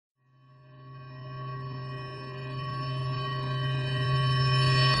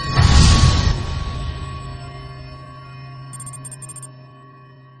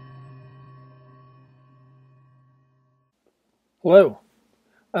Hello,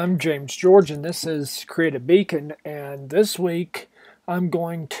 I'm James George, and this is Create a Beacon. And this week, I'm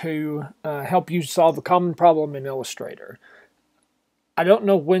going to help you solve a common problem in Illustrator. I don't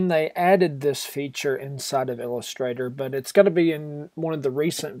know when they added this feature inside of Illustrator, but it's got to be in one of the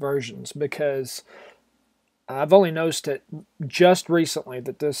recent versions because I've only noticed it just recently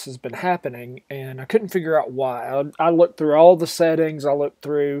that this has been happening, and I couldn't figure out why. I looked through all the settings, I looked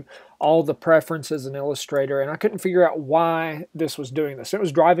through all the preferences in Illustrator, and I couldn't figure out why this was doing this. It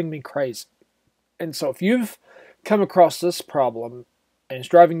was driving me crazy. And so if you've come across this problem and it's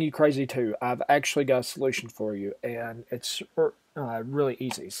driving you crazy too, I've actually got a solution for you, and it's really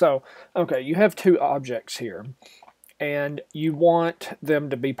easy. So, okay, you have two objects here, and you want them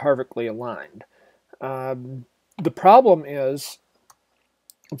to be perfectly aligned. The problem is,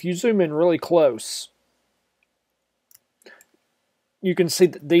 if you zoom in really close, you can see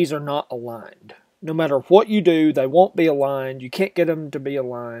that these are not aligned. No matter what you do, they won't be aligned. You can't get them to be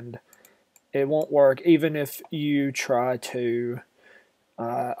aligned. It won't work even if you try to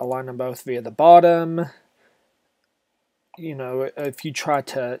align them both via the bottom. You know, if you try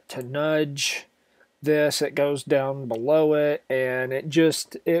to nudge this, it goes down below it, and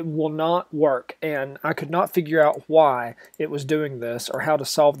it will not work. And I could not figure out why it was doing this or how to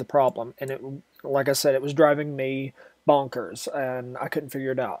solve the problem. And it, like I said, it was driving me bonkers, and I couldn't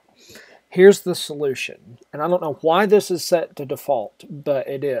figure it out. Here's the solution, and I don't know why this is set to default, but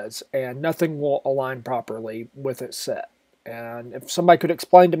it is, and nothing will align properly with it set. And if somebody could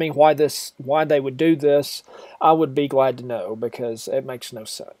explain to me why they would do this, I would be glad to know, because it makes no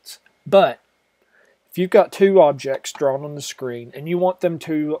sense. But if you've got two objects drawn on the screen and you want them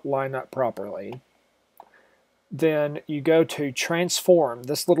to line up properly, then you go to Transform,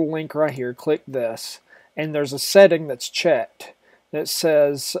 this little link right here, click this, and there's a setting that's checked that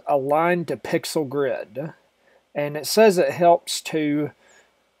says Align to Pixel Grid. And it says it helps to,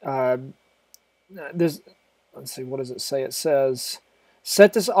 let's see, what does it say? It says,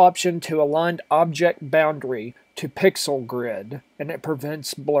 set this option to aligned object boundary to pixel grid, and it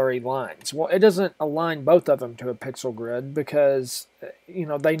prevents blurry lines. Well, it doesn't align both of them to a pixel grid because, you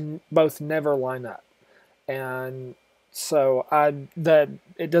know, they both never line up. And so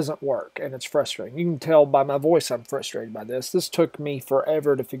it doesn't work, and it's frustrating. You can tell by my voice I'm frustrated by this. This took me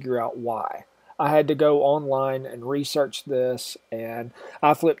forever to figure out why. I had to go online and research this, and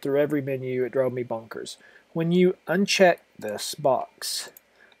I flipped through every menu. It drove me bonkers. When you uncheck this box,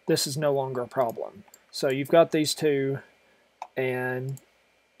 this is no longer a problem. So you've got these two, and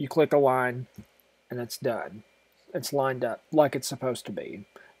you click Align, and it's done. It's lined up like it's supposed to be.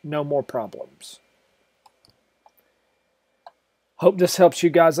 No more problems. Hope this helps you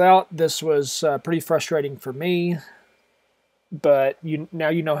guys out. This was pretty frustrating for me, but now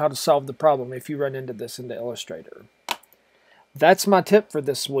you know how to solve the problem if you run into this into Illustrator. That's my tip for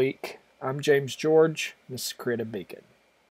this week. I'm James George. This is Create a Beacon.